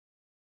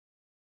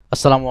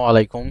Assalamu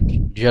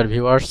alaikum, dear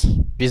viewers,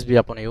 peace be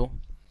upon you.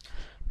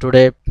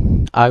 Today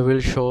I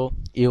will show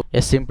you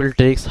a simple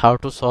tricks how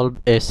to solve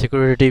a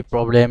security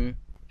problem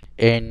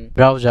in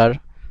browser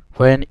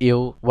when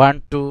you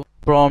want to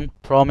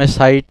prompt from a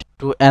site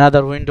to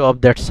another window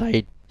of that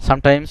site.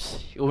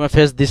 Sometimes you may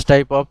face this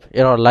type of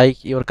error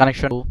like your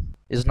connection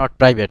is not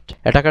private.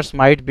 Attackers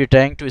might be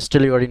trying to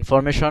steal your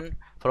information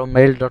from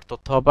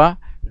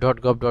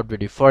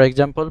mail.tothaba.gov.bd. For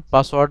example,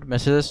 password,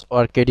 messages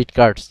or credit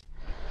cards.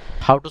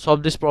 How to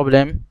solve this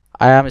problem?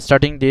 I am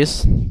starting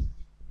this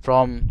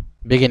from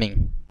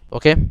beginning.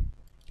 Okay,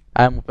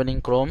 I am opening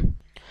Chrome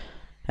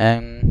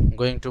and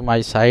going to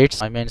my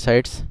sites, my main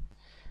sites,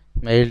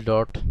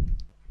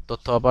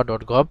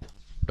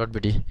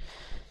 mail.tothaba.gov.bd.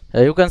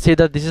 You can see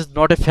that this is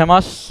not a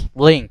famous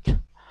link.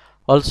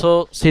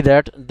 Also see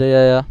that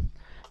the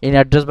in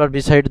address bar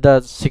beside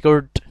the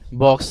secured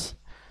box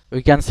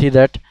we can see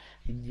that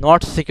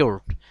not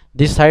secured.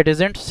 This site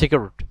isn't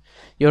secured.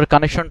 Your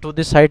connection to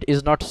this site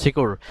is not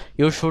secure.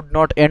 You should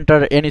not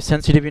enter any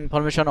sensitive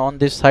information on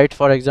this site,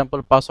 for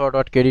example password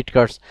or credit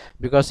cards,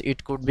 because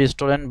it could be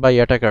stolen by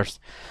attackers.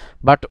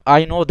 But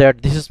I know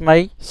that this is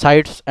my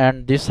sites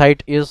and this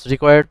site is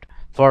required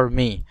for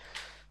me,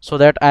 so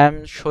that I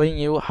am showing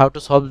you how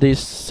to solve this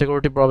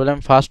security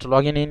problem. First,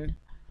 login in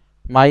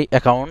my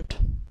account,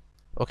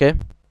 okay,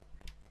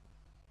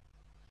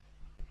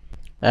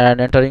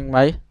 and entering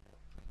my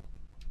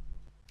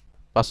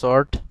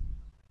password.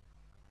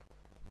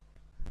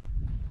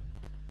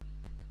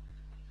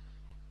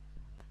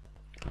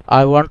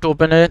 I want to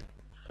open a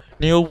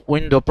new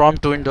window,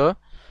 prompt window,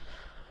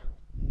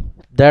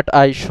 that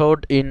I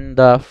showed in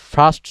the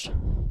first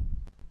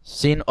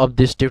scene of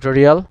this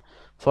tutorial.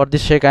 For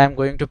this sake I am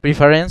going to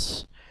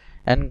preference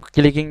and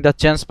clicking the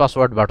change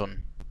password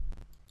button.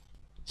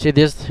 See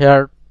this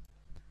here,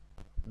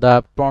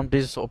 the prompt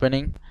is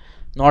opening.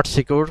 Not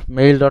secure,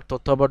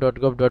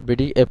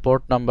 mail.tothaba.gov.bd, a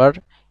port number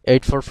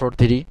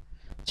 8443,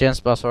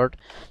 change password.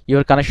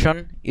 Your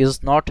connection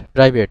is not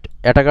private.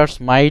 Attackers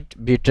might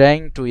be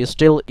trying to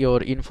steal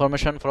your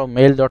information from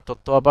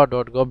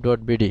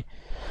mail.tothaba.gov.bd.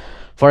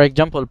 For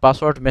example,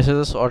 password,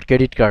 messages or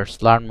credit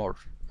cards. Learn more.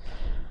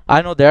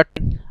 I know that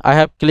I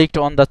have clicked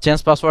on the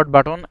change password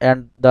button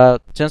and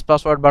the change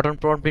password button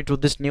prompted me to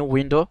this new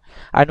window.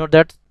 I know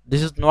that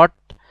this is not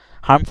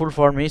harmful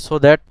for me, so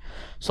that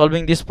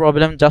solving this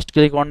problem, just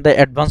click on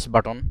the advanced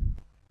button.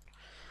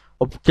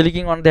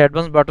 Clicking on the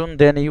advanced button,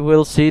 then you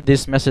will see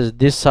this message: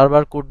 this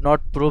server could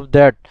not prove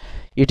that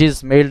it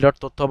is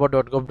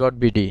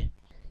mail.tothaba.gov.bd.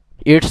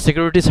 Its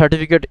security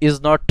certificate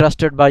is not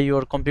trusted by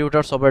your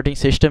computer's operating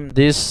system.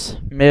 This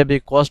may be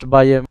caused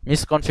by a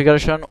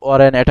misconfiguration or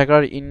an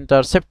attacker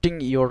intercepting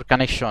your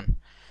connection.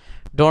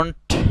 Don't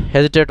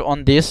hesitate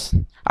on this.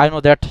 I know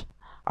that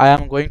I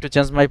am going to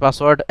change my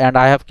password and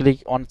I have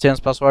clicked on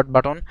change password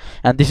button,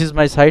 and this is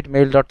my site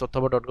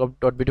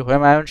mail.tothaba.gov.bd.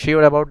 When I am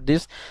sure about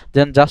this,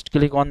 then just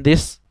click on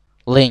this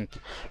link.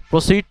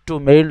 Proceed to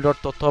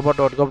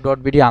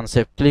mail.tothaba.gov.bd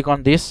unsafe. Click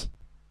on this.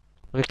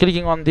 Okay,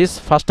 clicking on this,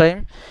 first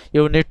time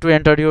you need to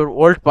enter your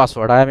old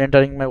password. I am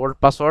entering my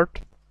old password.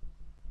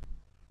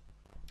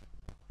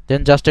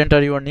 Then just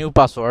enter your new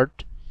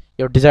password,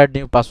 your desired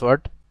new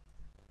password.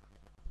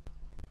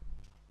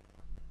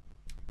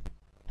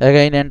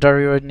 Again enter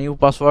your new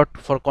password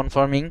for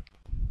confirming.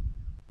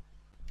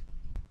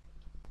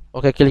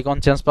 Okay, click on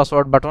change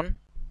password button.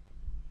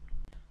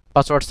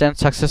 Password changed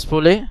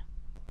successfully.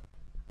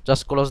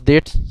 Just close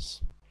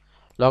this,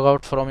 log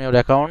out from your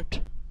account,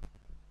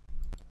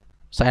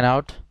 sign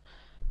out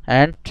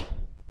and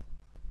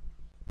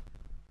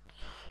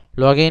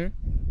log in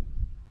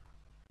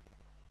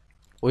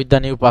with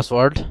the new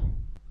password.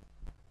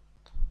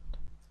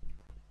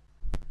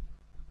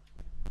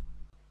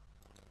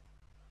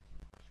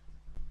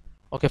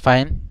 Okay,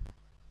 fine,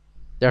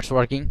 that's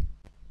working.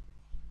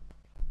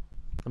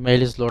 The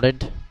mail is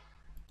loaded.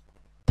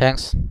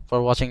 Thanks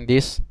for watching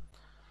this.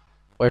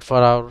 Wait for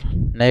our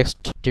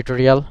next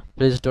tutorial.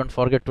 Please don't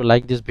forget to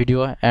like this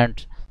video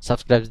and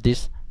subscribe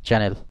this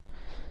channel.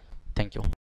 Thank you.